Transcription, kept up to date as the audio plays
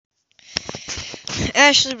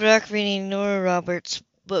Ashley Brock reading Nora Roberts'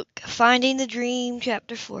 book, Finding the Dream,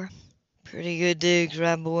 Chapter 4. Pretty good digs,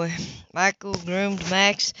 right, boy? Michael groomed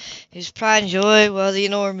Max, his pride and joy, while the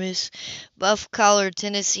enormous, buff-collared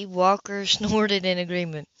Tennessee Walker snorted in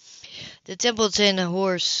agreement. The Templeton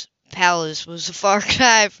Horse Palace was a far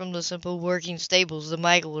cry from the simple working stables that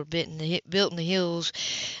Michael had built in the hills,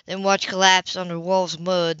 then watched collapse under walls of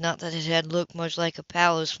mud. Not that it had looked much like a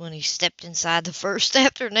palace when he stepped inside the first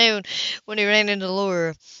afternoon when he ran into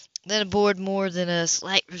Laura. Then it bore more than a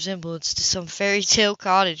slight resemblance to some fairy tale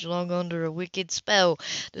cottage long under a wicked spell,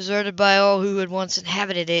 deserted by all who had once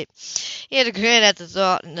inhabited it. He had a grin at the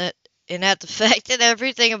thought, and at the fact that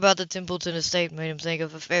everything about the Templeton estate made him think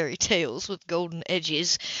of a fairy tales with golden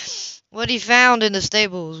edges. What he found in the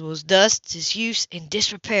stables was dust, disuse, and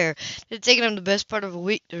disrepair. It had taken him the best part of a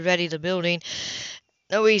week to ready the building.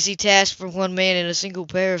 No easy task for one man in a single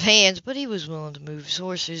pair of hands, but he was willing to move his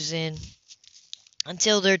horses in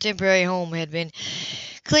until their temporary home had been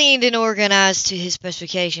cleaned and organized to his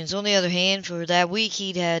specifications. On the other hand, for that week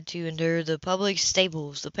he'd had to endure the public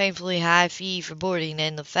stables, the painfully high fee for boarding,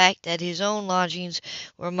 and the fact that his own lodgings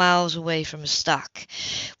were miles away from his stock.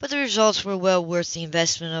 But the results were well worth the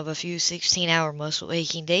investment of a few 16-hour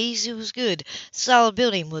muscle-aching days. It was good, solid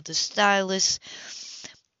building with the stylish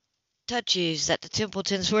touches that the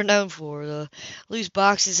Templetons were known for. The loose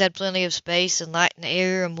boxes had plenty of space and light and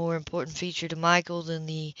air, a more important feature to Michael than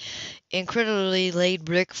the incredibly laid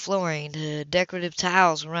brick flooring, the decorative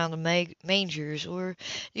tiles around the mangers, or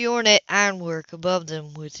the ornate ironwork above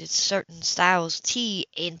them with its certain styles of tea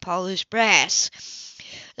and polished brass.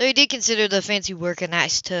 Though he did consider the fancy work a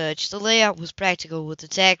nice touch, the layout was practical, with the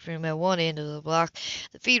tack room at one end of the block,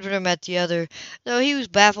 the feed room at the other. Though he was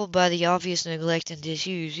baffled by the obvious neglect and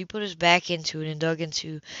disuse, he put his back into it and dug in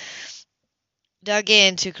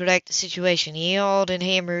to correct the situation. He hauled and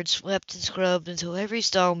hammered, swept and scrubbed until every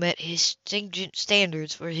stall met his stringent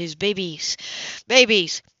standards for his babies.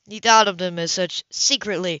 Babies! He thought of them as such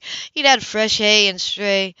secretly. He'd had fresh hay and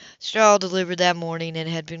straw delivered that morning, and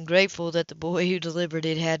had been grateful that the boy who delivered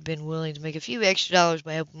it had been willing to make a few extra dollars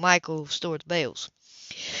by helping Michael store the bales.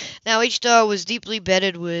 Now each stall was deeply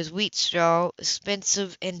bedded with wheat straw,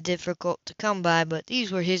 expensive and difficult to come by, but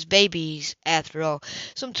these were his babies, after all.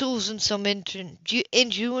 Some tools and some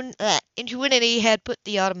ingenuity had put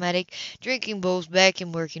the automatic drinking bowls back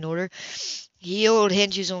in working order. He oiled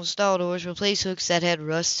hinges on stall doors, replaced hooks that had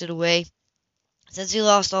rusted away. Since he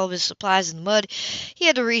lost all of his supplies in the mud, he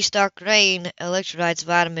had to restock grain, electrolytes,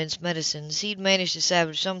 vitamins, medicines. He'd managed to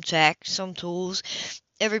salvage some tack, some tools.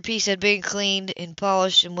 Every piece had been cleaned and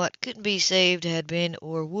polished, and what couldn't be saved had been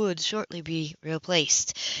or would shortly be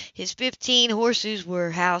replaced. His 15 horses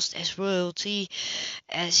were housed as royalty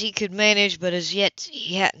as he could manage, but as yet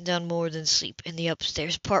he hadn't done more than sleep in the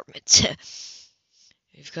upstairs apartment.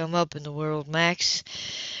 You've come up in the world, Max.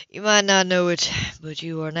 You might not know it, but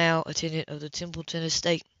you are now a tenant of the Templeton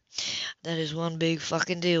estate. That is one big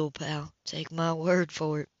fucking deal, pal. Take my word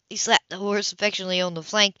for it. He slapped the horse affectionately on the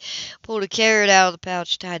flank, pulled a carrot out of the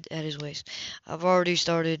pouch tied at his waist. I've already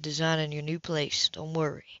started designing your new place. Don't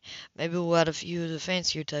worry. Maybe we'll add a few of the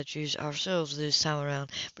fancier touches ourselves this time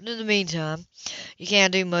around. But in the meantime, you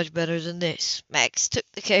can't do much better than this. Max took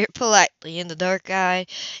the carrot politely, and the dark eye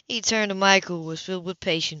he turned to Michael was filled with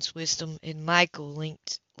patience, wisdom, and Michael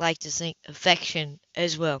liked to think affection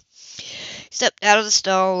as well. He stepped out of the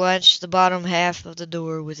stall, launched the bottom half of the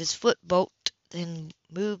door with his foot bolt, then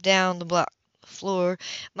moved down the block. The floor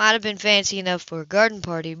might have been fancy enough for a garden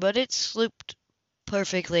party, but it sloped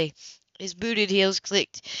perfectly. His booted heels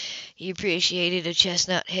clicked. He appreciated a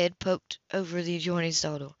chestnut head poked over the adjoining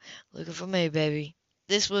stall door. Looking for me, baby.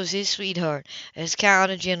 This was his sweetheart, as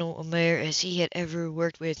kind and gentle a mare as he had ever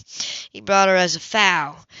worked with. He brought her as a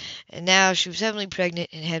foal, and now she was heavily pregnant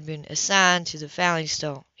and had been assigned to the fowling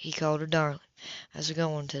stall. He called her darling. How's it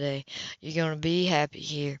going today? You're going to be happy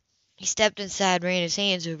here. He stepped inside, ran his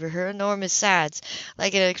hands over her enormous sides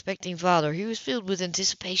like an expecting father. He was filled with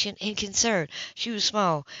anticipation and concern. She was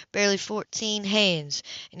small, barely 14 hands,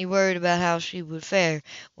 and he worried about how she would fare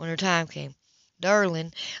when her time came.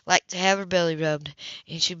 Darling liked to have her belly rubbed,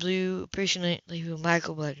 and she blew appreciatively when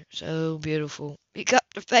Michael bled her. So beautiful. He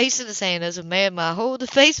cupped her face in his hand as a man might hold the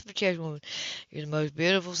face of a cherished woman. You're the most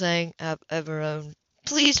beautiful thing I've ever owned.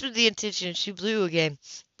 Pleased with the intention, she blew again,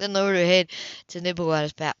 then lowered her head to nibble at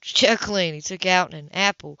his pouch. Chuckling, he took out an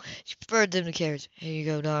apple. She preferred them to carrots. Here you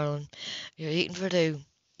go, darling. You're eating for two.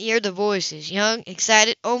 He heard the voices, young,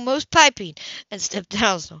 excited, almost piping, and stepped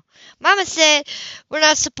down. Mama said we're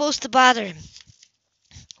not supposed to bother him.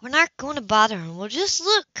 We're not going to bother him. We'll just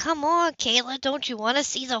look. Come on, Kayla. Don't you want to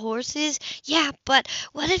see the horses? Yeah, but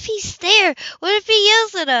what if he's there? What if he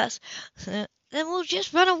yells at us? Then we'll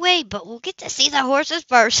just run away, but we'll get to see the horses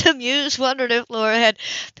first. Amused, wondered if Laura had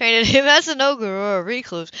painted him as an ogre or a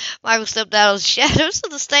recluse. Michael stepped out of the shadows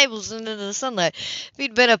of the stables and into the sunlight. If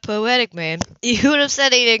he'd been a poetic man, he would have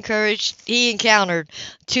said he encountered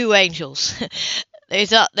two angels. They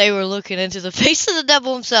thought they were looking into the face of the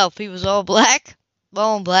devil himself. He was all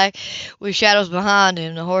bone black, with shadows behind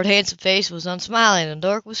him. The hard, handsome face was unsmiling and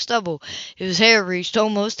dark with stubble. His hair reached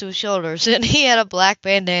almost to his shoulders, and he had a black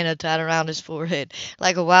bandana tied around his forehead,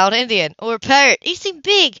 like a wild Indian or a pirate. He seemed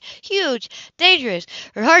big, huge, dangerous.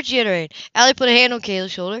 Her heart jittered. Allie put a hand on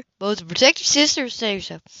Kayla's shoulder, both to protect her sister and save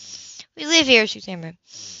herself. We live here, she stammered.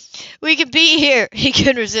 We can be here. He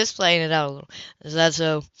couldn't resist playing it out a little. Is that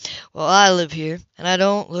so? Well, I live here, and I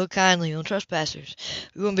don't look kindly on trespassers.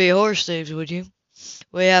 You wouldn't be horse thieves, would you?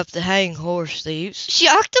 We have to hang horse thieves.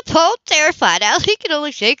 Shocked, appalled, terrified, Allie could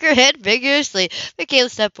only shake her head vigorously. But Kayla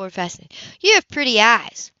stepped forward, fascinated. You have pretty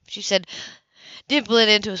eyes, she said, dimpling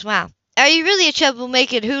into a smile. Are you really a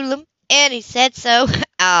troublemaking hoodlum? And he said so.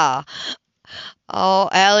 Ah. All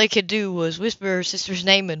Allie could do was whisper her sister's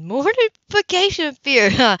name in mortification and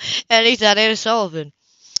fear. And he thought Anna Sullivan.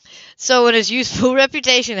 So in his youthful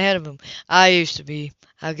reputation ahead of him, I used to be.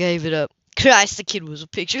 I gave it up. Christ, the kid was a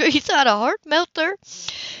picture. He thought a heart melter.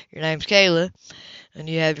 Your name's Kayla, and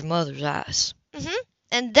you have your mother's eyes.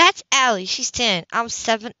 And that's Allie. She's 10. I'm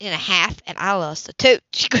 7.5, and I lost a tooth.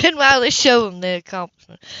 She grinned wildly to show him the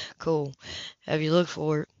accomplishment. Cool. Have you looked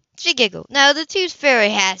for it? She giggled. No, the tooth fairy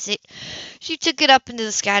has it. She took it up into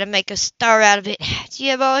the sky to make a star out of it. Do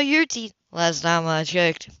you have all your teeth? Last time I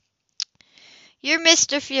checked. You're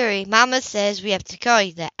Mr. Fury. Mama says we have to call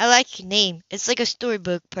you that. I like your name. It's like a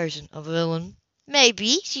storybook person, a villain.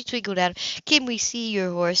 Maybe, she twinkled at him. Can we see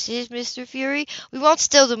your horses, Mr. Fury? We won't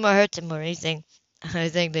steal them or hurt them or anything. I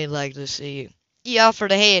think they'd like to see you. He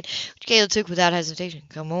offered a hand, which Caleb took without hesitation.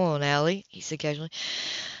 Come on, Allie, he said casually.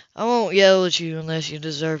 I won't yell at you unless you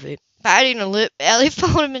deserve it. Biting her lip, Allie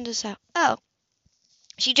followed him into sight. Oh.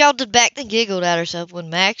 She jolted back and giggled at herself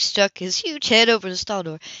when Max stuck his huge head over the stall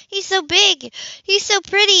door. He's so big! He's so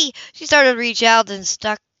pretty! She started to reach out and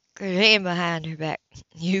stuck her hand behind her back.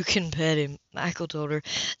 You can pet him, Michael told her.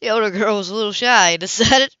 The older girl was a little shy and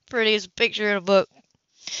decided prettiest picture in a book.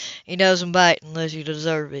 He doesn't bite unless you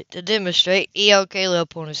deserve it. To demonstrate, he held Kayla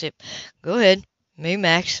up on his hip. Go ahead. Me,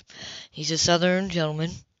 Max. He's a southern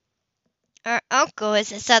gentleman. Our uncle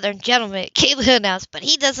is a southern gentleman, Kayla announced, but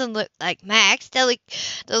he doesn't look like Max.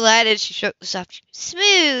 Delighted, she stroked the soft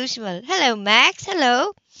smooth. She muttered, Hello, Max.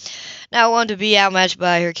 Hello. Not one to be outmatched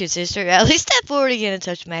by her kid sister, Allie stepped forward again and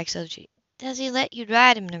touched Max's other cheek. Does he let you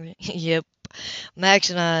ride him? Yep. Max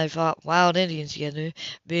and I fought wild Indians together,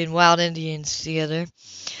 being wild Indians together,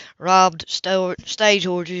 robbed stage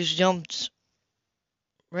horses, jumped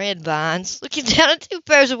red vines, looking down at two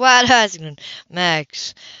pairs of wide eyes, and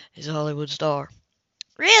Max is a Hollywood star.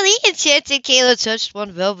 Really? Enchanted, Kayla touched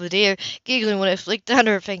one velvet ear, giggling when it flicked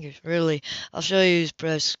under her fingers. Really? I'll show you his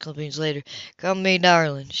press clippings later. Come me,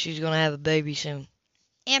 darling. She's going to have a baby soon.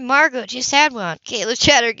 Aunt Margot just had one. Kayla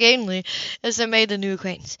chattered gamely as they made the new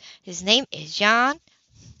acquaintance. His name is John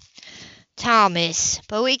Thomas,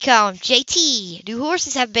 but we call him JT. Do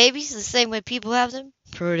horses have babies the same way people have them?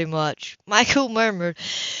 Pretty much, Michael murmured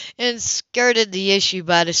and skirted the issue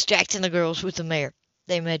by distracting the girls with the mare.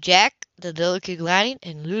 They met Jack, the delicate gliding,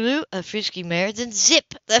 and Lulu, a frisky mare, then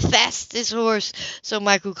Zip, the fastest horse, so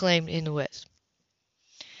Michael claimed, in the West.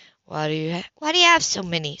 Why do you have so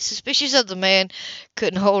many? Suspicious of the man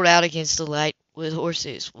couldn't hold out against the light with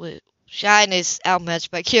horses. With shyness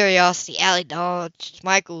outmatched by curiosity, Allie dodged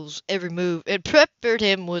Michael's every move and peppered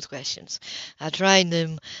him with questions. I train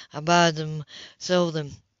them, I buy them, sell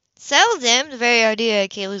them. Sell them? The very idea,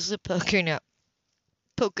 Kayla's lip poking out.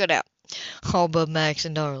 All but Max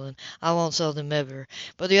and Darlin. I won't sell them ever,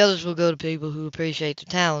 but the others will go to people who appreciate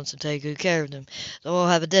their talents and take good care of them. They'll all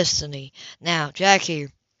have a destiny. Now, Jack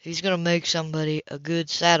here. He's going to make somebody a good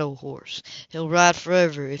saddle horse. He'll ride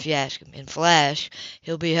forever if you ask him. And Flash,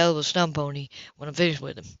 he'll be a hell of a stump pony when I'm finished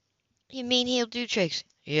with him. You mean he'll do tricks?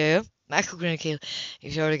 Yeah. Michael grinned at Kayla.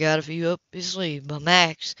 He's already got a few up his sleeve, but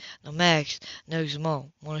Max knows them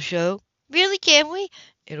all. Want to show? Really, can we?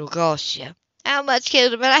 It'll cost you. How much,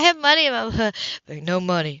 Kayla? But I have money in my but no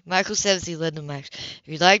money. Michael said as he led the Max. If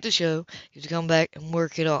you'd like the show, you have to come back and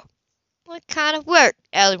work it off. What kind of work?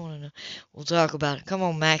 Allie wanted to know. We'll talk about it. Come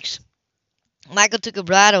on, Max. Michael took a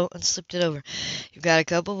bridle and slipped it over. You've got a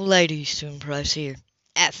couple of ladies to impress here.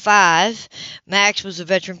 At 5, Max was a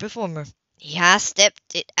veteran performer. He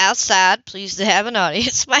high-stepped it outside, pleased to have an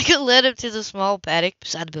audience. Michael led him to the small paddock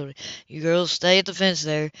beside the building. "You girls stay at the fence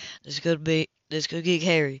there. This could get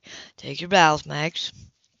hairy. Take your bows, Max."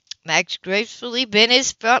 Max gracefully bent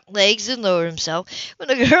his front legs and lowered himself. When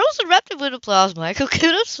the girls erupted with applause, Michael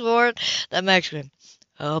could have sworn that Max screamed.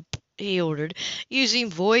 "Up," he ordered.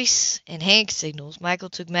 Using voice and hand signals, Michael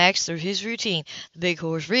took Max through his routine. The big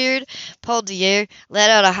horse reared, pawed the air,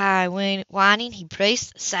 let out a high whining. He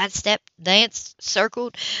braced, sidestepped, danced,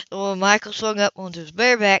 circled. And when Michael swung up onto his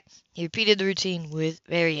bare back, he repeated the routine with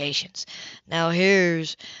variations. "Now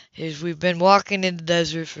here's we've been walking in the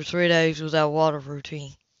desert for 3 days without water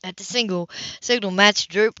routine." At the signal, Max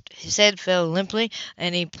drooped, his head fell limply,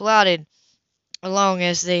 and he plodded along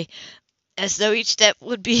as though each step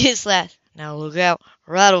would be his last. "Now look out,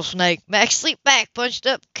 rattlesnake!" Max leaped back, punched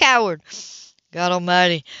up, cowered. "God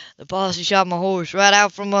Almighty, the posse shot my horse right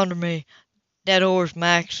out from under me." "Dead horse,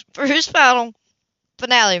 Max." For his final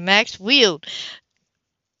finale, Max wheeled,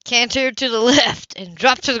 cantered to the left, and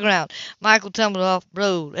dropped to the ground. Michael tumbled off the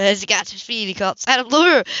road. As he got to his feet, he caught sight of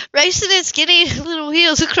Laura racing his skinny little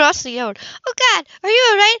heels across the yard. "Oh, God, are you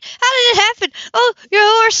all right? How did it happen? Oh, your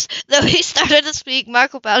horse!" Though he started to speak,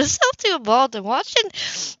 Michael bowed himself to a bald and watching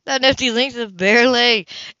that empty length of bare leg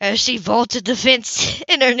as she vaulted the fence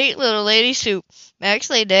in her neat little lady suit.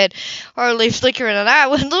 Max lay dead, hardly flickering an eye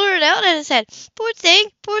when Laura knelt at his head. Poor thing,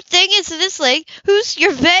 isn't this leg? Who's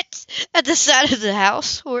your vet?" At the side of the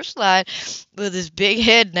house, horse lied, with his big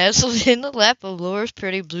head nestled in the lap of Laura's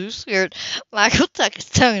pretty blue skirt. Michael tucked his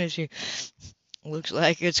tongue in his ear. "Looks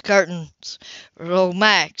like it's curtains for old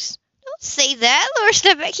Max." "Don't say that," Laura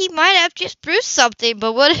stepped back. "He might have just bruised something,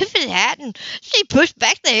 but what if it hadn't?" She pushed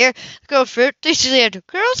back the hair. The girl furiously after.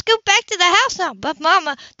 "Girls, go back to the house now." "But,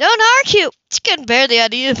 Mama, don't argue." She couldn't bear the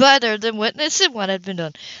idea of either of them witnessing what had been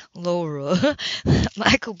done. "Laura,"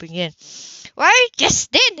 Michael began. "Why are you just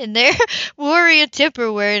standing there?" Worry and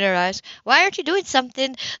temper were in her eyes. "Why aren't you doing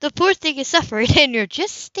something? The poor thing is suffering, and you're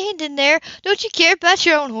just standing there. Don't you care about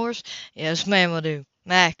your own horse?" "Yes, ma'am, I do."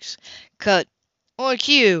 Max cut on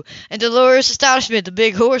cue, and to Laura's astonishment, the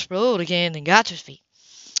big horse rolled again and got to his feet.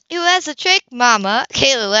 "It was a trick, Mama."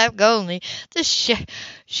 Kayla laughed gallantly. The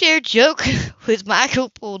shared joke with Michael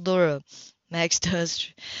pulled Laura up. Max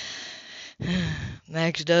does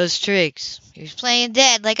tricks. He was playing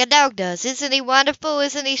dead like a dog does. Isn't he wonderful?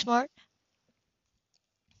 Isn't he smart?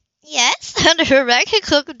 "Yes." Under her ragged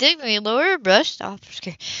cloak of dignity, Laura brushed off her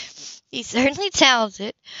skirt. "He's certainly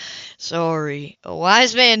talented." "Sorry. A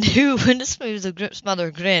wise man knew when to smother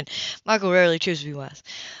a grin. Michael rarely chose to be wise.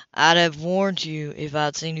 I'd have warned you if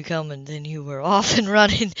I'd seen you coming. Then you were off and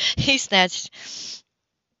running." He scratched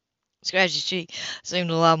his cheek. "Seemed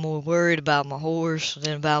a lot more worried about my horse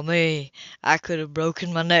than about me. I could have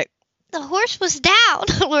broken my neck." "The horse was down,"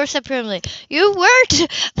 Laura said primly. "You weren't."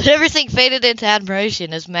 But everything faded into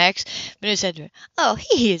admiration as Max bent his head to her. "Oh,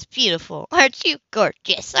 he is beautiful. Aren't you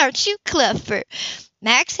gorgeous? Aren't you clever?"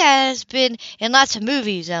 "Max has been in lots of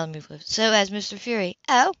movies," Ellen moved. "So has Mr. Fury."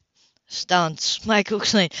 "Oh." "Stunts," Michael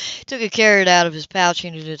exclaimed. He took a carrot out of his pouch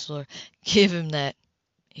and handed it to Laura. "Give him that.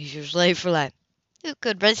 He's your slave for life." Who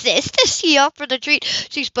could resist? She offered a treat.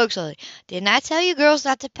 She spoke slowly. "Didn't I tell you girls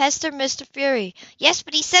not to pester Mr. Fury?" "Yes,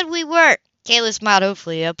 but he said we weren't." Kayla smiled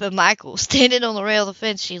hopefully up at Michael. Standing on the rail of the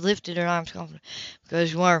fence, she lifted her arms confidently.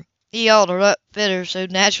 "Because you weren't." He hauled her up, fed her so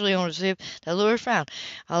naturally on his hip that Laura frowned.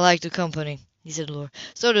 "I like the company," he said to Laura.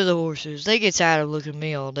 "So do the horses. They get tired of looking at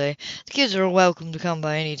me all day. The kids are welcome to come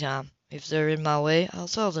by any time. If they're in my way, I'll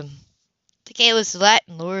tell them." To Kayla's delight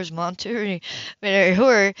and Laura's momentary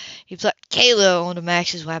horror, he plucked Kayla onto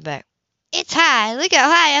Max's white back. "It's high. Look how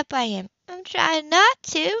high up I am." "I'm trying not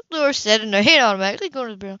to," Laura said, and her hand automatically going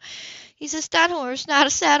to the bridle. "He's a stunt horse, not a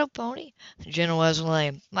saddle pony." "Gentle as a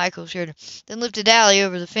lamb," Michael assured her, then lifted Allie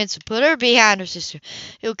over the fence and put her behind her sister.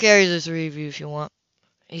 "He'll carry the three of you if you want.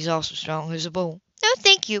 He's also strong as a bull." "No,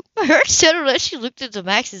 thank you." Her shuddered as she looked into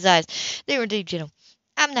Max's eyes. They were indeed gentle.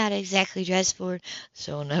 "I'm not exactly dressed for it."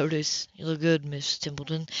 "So notice. You look good, Miss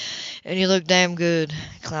Templeton. And you look damn good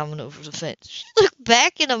climbing over the fence." She looked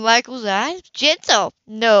back into Michael's eyes. Gentle.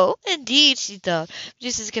 No, indeed, she thought,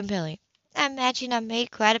 just as compelling. "I imagine I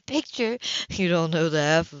made quite a picture." "You don't know the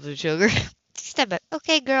half of it, sugar." Step back.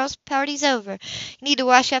 "Okay, girls, party's over. You need to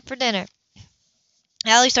wash up for dinner."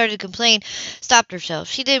 Allie started to complain, stopped herself.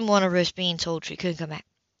 She didn't want to risk being told she couldn't come back.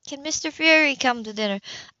 "Can Mr. Fury come to dinner?"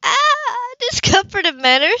 Discomfort of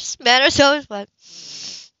manners. Manners always what?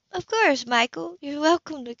 "Of course, Michael. You're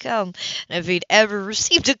welcome to come." And if he'd ever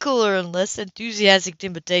received a cooler and less enthusiastic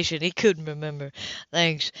invitation, he couldn't remember.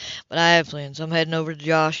 "Thanks, but I have plans. I'm heading over to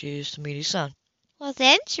Josh's to meet his son." Well,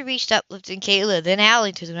 then she reached up, lifting Kayla, then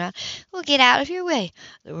Allie to the ground. We'll get out of your way.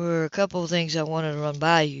 There were a couple of things I wanted to run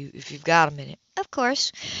by you, if you've got a minute. Of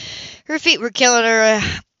course. Her feet were killing her.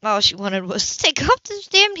 All she wanted was to take off those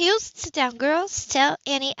damn heels and sit down, girls. Tell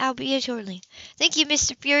Annie I'll be here shortly. Thank you,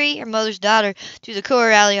 Mr. Fury. Her mother's daughter to the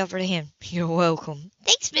core. Allie offered a hand. You're welcome.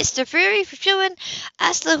 Thanks, Mr. Fury, for showing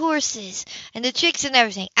us the horses and the tricks and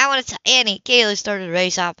everything. I want to tell Annie. Kayla started to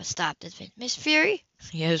race off but stopped. Miss Fury?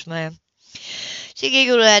 Yes, ma'am. She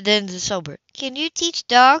giggled at the end of the sober. Can you teach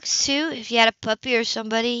dogs, too? If you had a puppy or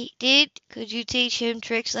somebody did, could you teach him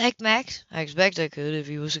tricks like Max? I expect I could if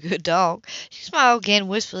he was a good dog. She smiled again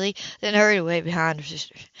wistfully, then hurried away behind her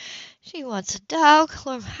sister. She wants a dog.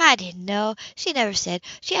 Lord, I didn't know. She never said.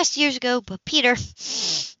 She asked years ago, but Peter...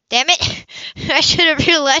 Damn it! I should have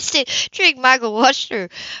realized it. Trig Michael watched her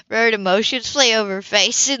red emotions play over her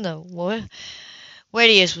face in the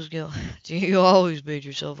weightiest was going. Do you always beat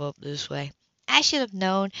yourself up this way? I should have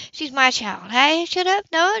known. She's my child. I should have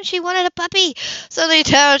known she wanted a puppy. Suddenly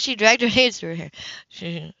down, she dragged her hands through her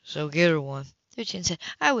hair. So get her one. Chin said,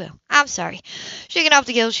 I will. I'm sorry. Shaking off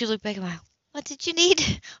the guilt, she looked back at Mile. What did you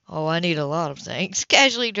need? Oh, I need a lot of things.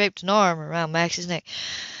 Casually draped an arm around Max's neck.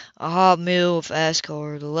 A hot meal, a fast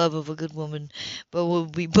car, the love of a good woman. But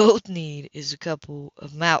what we both need is a couple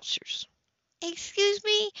of mousers. Excuse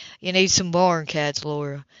me? You need some barn cats,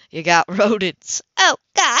 Laura. You got rodents. Oh,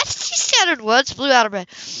 God, she stuttered once, flew out of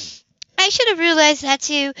breath. I should have realized that,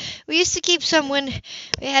 too. We used to keep some when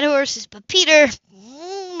we had horses, but Peter...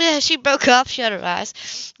 She broke off, shut her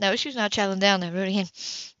eyes. No, she was not traveling down that road again.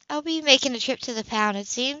 I'll be making a trip to the pound, it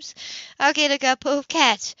seems. I'll get a couple of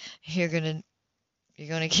cats. You're gonna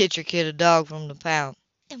get your kid a dog from the pound.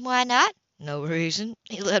 And why not? No reason.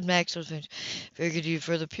 He led Max to the fence. Figured you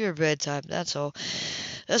for the purebred type, that's all.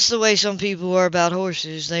 That's the way some people are about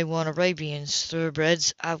horses. They want Arabians,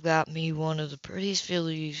 thoroughbreds. I've got me one of the prettiest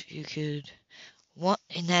fillies you could want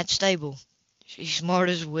in that stable. She's smart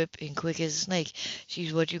as a whip and quick as a snake.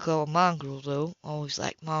 She's what you call a mongrel, though. Always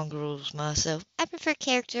liked mongrels myself. I prefer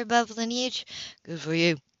character above lineage. Good for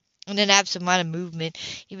you. In an absent-minded movement,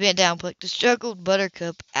 he bent down, plucked a struggled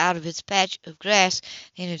buttercup out of its patch of grass,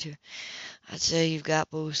 and handed her. I'd say you've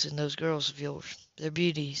got both in those girls of yours. They're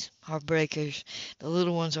beauties, heartbreakers. The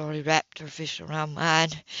little one's already wrapped her fist around mine,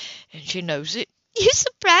 and she knows it. You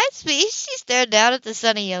surprised me. She stared down at the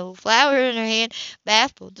sunny yellow flower in her hand,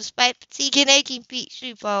 baffled. Despite fatigue and aching feet,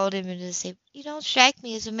 she followed him into the stable. You don't strike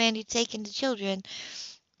me as a man who'd taken to children.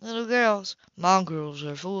 Little girls. Mongrels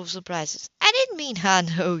are full of surprises. I didn't mean I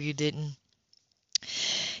know you didn't.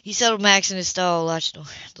 He settled Max in his stall, watched him.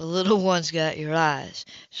 The little one's got your eyes,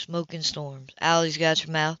 smoking storms. Allie's got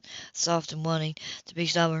your mouth, soft and wanting to be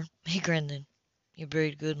stubborn. He grinned then. You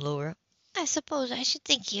breed good, Laura. I suppose I should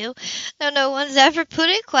thank you, though no one's ever put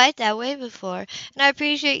it quite that way before, and I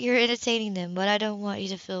appreciate your entertaining them, but I don't want you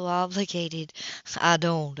to feel obligated. I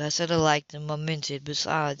don't. I said I liked them. I meant it.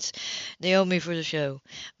 Besides, they owe me for the show.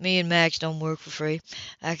 Me and Max don't work for free.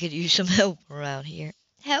 I could use some help around here.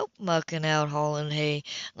 Help mucking out, hauling hay,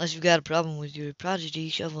 unless you've got a problem with your prodigy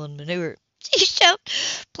shoveling manure. She shoved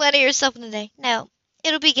plenty herself in the day. No,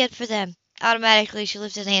 it'll be good for them. Automatically, she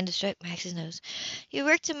lifted a hand to stroke Max's nose. You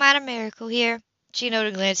worked a minor miracle here. She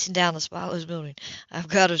noted, glancing down the spotless building. I've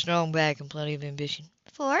got a strong back and plenty of ambition.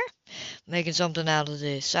 For? Making something out of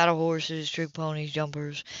this. Saddle horses, trick ponies,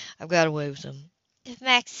 jumpers. I've got a way with them. If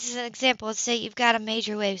Max is an example, let's say you've got a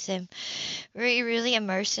major way with him. Were you really a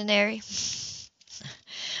mercenary?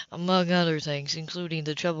 Among other things, including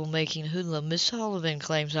the troublemaking hoodlum Miss Sullivan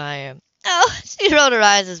claims I am. Oh, she rolled her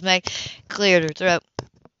eyes as Meg cleared her throat.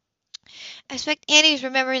 I expect Annie's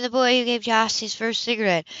remembering the boy who gave Josh his first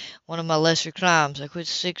cigarette. One of my lesser crimes. I quit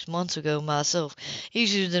 6 months ago myself.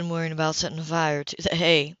 Easier than worrying about setting fire to the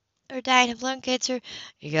hay. Or dying of lung cancer.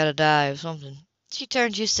 You gotta die of something. She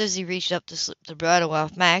turned just as he reached up to slip the bridle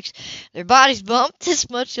off Max. Their bodies bumped this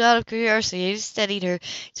much out of curiosity. He steadied her,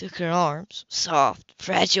 took her arms, soft,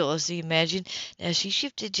 fragile as he imagined. As she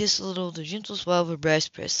shifted just a little, the gentle swell of her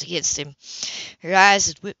breast pressed against him. Her eyes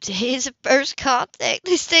had whipped to his at first contact.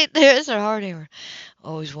 They stayed there as her heart hammered.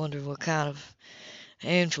 Always wondered what kind of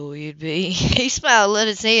handful you'd be. He smiled, let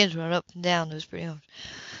his hands run up and down those pretty arms.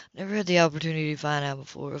 Never had the opportunity to find out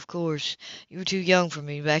before. Of course, you were too young for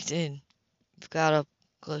me back then. You've got up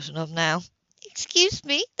close enough now. Excuse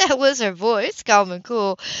me, that was her voice, calm and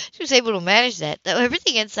cool. She was able to manage that, though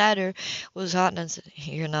everything inside her was hot and unsteady.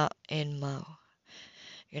 You're not in my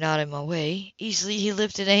way. Easily he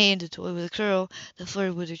lifted a hand to toy with a curl that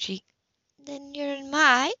flirted with her cheek. Then you're in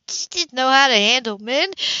mine. She didn't know how to handle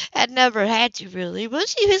men, had never had to really, but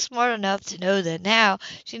she was smart enough to know that now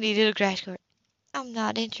she needed a crash course. I'm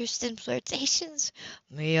not interested in flirtations.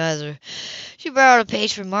 Me either. She borrowed a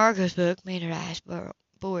page from Margot's book, made her eyes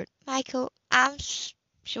bored. Michael,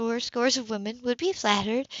 sure scores of women would be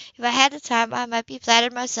flattered. If I had the time, I might be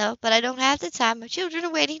flattered myself, but I don't have the time. My children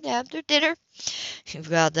are waiting to have their dinner. You've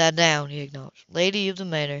got that down, he acknowledged. Lady of the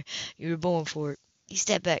manor, you were born for it. He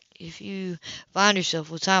stepped back. If you find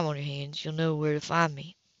yourself with time on your hands, you'll know where to find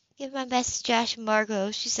me. Give my best to Josh and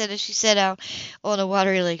Margot, she said as she set out on the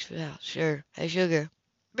watery lakes for the house. Sure, I shall go.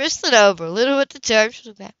 Bristling over, a little at the time, she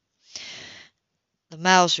looked back. The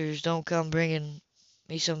Mousers don't come bringing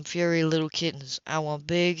me some furry little kittens. I want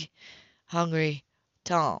big, hungry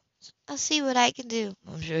Tom. I'll see what I can do.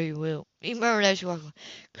 I'm sure you will. He murmured as he walked away.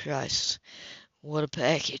 Christ, what a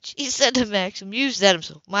package, he said to Max, amused at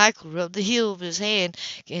himself. Michael rubbed the heel of his hand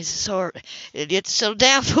against his heart. Did it get to settle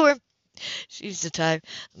down for him? She's the type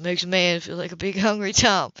that makes a man feel like a big hungry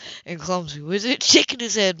Tom, and clumsy. With it shaking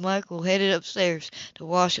his head, Michael headed upstairs to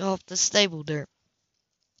wash off the stable dirt.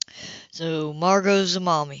 So Margot's a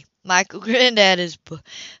mommy. Michael grinned at his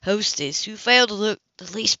hostess, who failed to look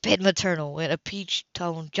the least bit maternal in a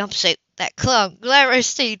peach-toned jumpsuit that clung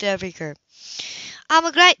glamorously to every curve. I'm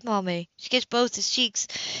a great mommy. She gets both his cheeks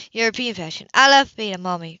European fashion. I love being a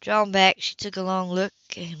mommy. Drawn back, she took a long look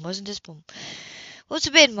and wasn't disappointed. What's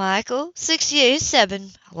it been, Michael? 6 years?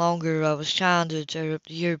 7? Longer. I was trying to tear up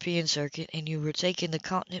the European circuit, and you were taking the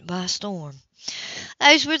continent by storm.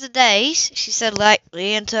 Those were the days, she said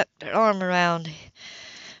lightly, and tucked her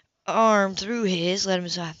arm through his, let him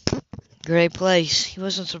inside. Great place. He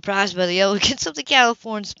wasn't surprised by the elegance of the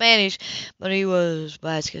Californian Spanish, but he was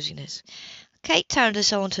by its coziness. Kate turned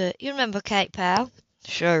us on to it. You remember Kate, pal?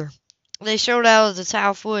 Sure. They strode out of the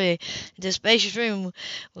tile foyer into a spacious room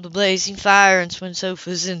with a blazing fire and twin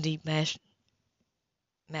sofas and deep mat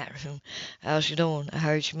room. How's she doing? I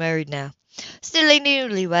heard she married now. Still a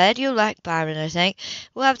newlywed. You'll like Byron, I think.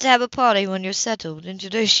 We'll have to have a party when you're settled.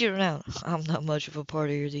 Introduce you around. I'm not much of a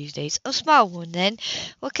partier these days. A small one, then.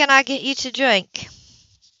 What can I get you to drink?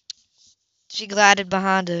 She glided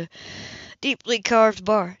behind a deeply carved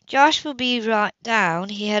bar. Josh will be right down.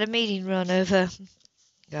 He had a meeting run over.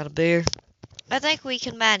 Got a beer? I think we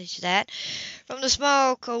can manage that. From the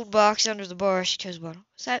small cold box under the bar, she chose a bottle.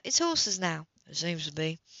 So it's horses now. It seems to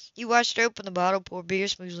be. You watched her open the bottle, pour beer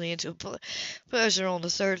smoothly into a pleasure on the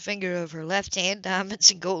third finger of her left hand.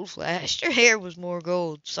 Diamonds and gold flashed. Her hair was more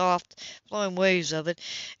gold, soft, flowing waves of it,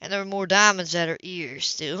 and there were more diamonds at her ears.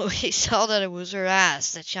 Still, he saw that it was her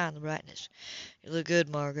eyes that shined the brightness. You look good,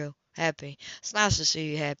 Margot. Happy. It's nice to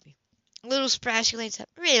see you happy. A little surprised, she glanced up.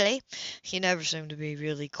 Really? You never seem to be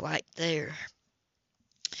really quite there.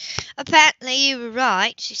 Apparently you were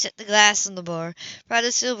right. She set the glass on the bar, pried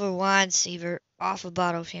a silver wine receiver off a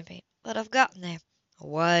bottle of champagne. But I've gotten there. A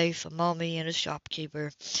wife, a mommy, and a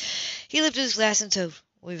shopkeeper. He lifted his glass and told.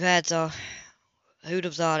 We've had so. Who'd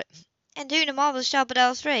have thought it? And doing a marvelous job at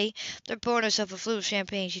all three. After pouring herself a flute of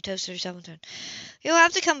champagne, she toasted herself in turn. You'll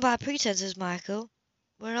have to come by pretenses, Michael.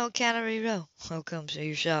 We're on Cannery Row. I'll come see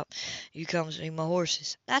your shop. You come see my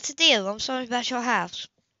horses. That's a deal. I'm sorry about your house.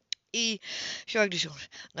 He shrugged his shoulders.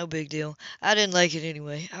 No big deal. I didn't like it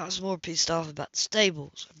anyway. I was more pissed off about the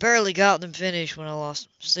stables. I barely got them finished when I lost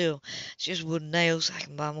them. Still, it's just wooden nails. I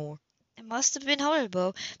can buy more. It must have been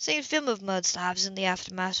horrible. Seeing a film of mud slabs in the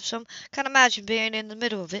aftermath of some. Can't imagine being in the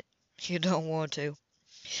middle of it. You don't want to.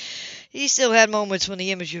 He still had moments when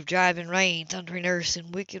the image of driving rain, thundering earth,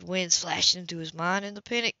 and wicked winds flashed into his mind, and the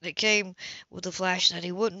panic that came with the flash that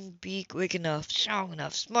he wouldn't be quick enough, strong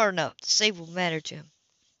enough, smart enough to save what mattered to him.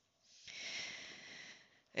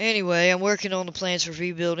 Anyway, I'm working on the plans for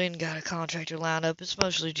rebuilding. Got a contractor lined up. It's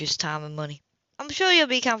mostly just time and money. I'm sure you'll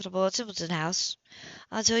be comfortable at Simpleton House.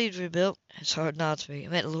 I tell you to rebuild. It's hard not to be. I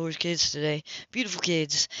met Laura's kids today. Beautiful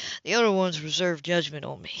kids. The older ones reserve judgment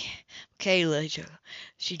on me. Kayla,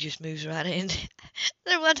 she just moves right in.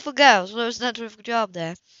 They're wonderful girls. Laura's done a terrific job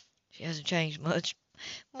there. She hasn't changed much.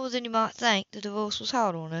 More than you might think. The divorce was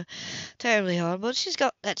hard on her. Terribly hard. But she's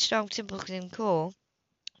got that strong Templeton core.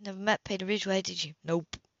 Never met Peter Ridgway, did you?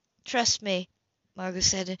 Nope. Trust me, Margot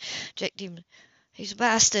said, objectively. He's a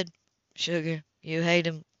bastard. Sugar, you hate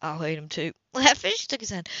him. I'll hate him too. Laughing, she took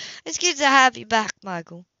his hand. It's good to have you back,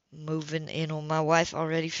 Michael. Moving in on my wife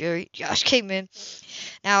already, Fury. Josh came in.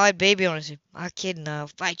 Now I had baby on his hip. I'm kidding. I'll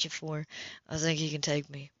fight you for her. I think he can take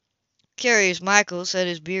me. Curious, Michael set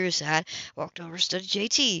his beer aside, walked over, studied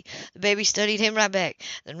JT. The baby studied him right back,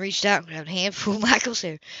 then reached out and grabbed a handful of Michael's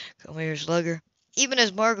hair. Come here, slugger. Even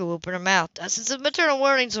as Margot opened her mouth, dozens of maternal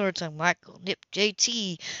warnings on her tongue, Michael nipped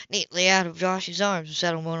JT neatly out of Josh's arms and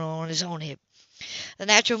settled one on his own hip. The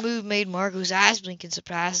natural move made Margot's eyes blink in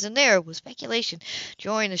surprise and narrow with speculation.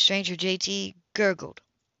 Joining the stranger, JT gurgled.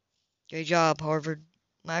 Great job, Harvard.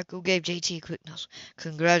 Michael gave JT a quick nod.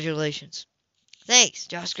 Congratulations. Thanks,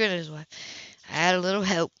 Josh grinned at his wife. I had a little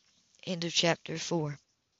help. End of chapter 4.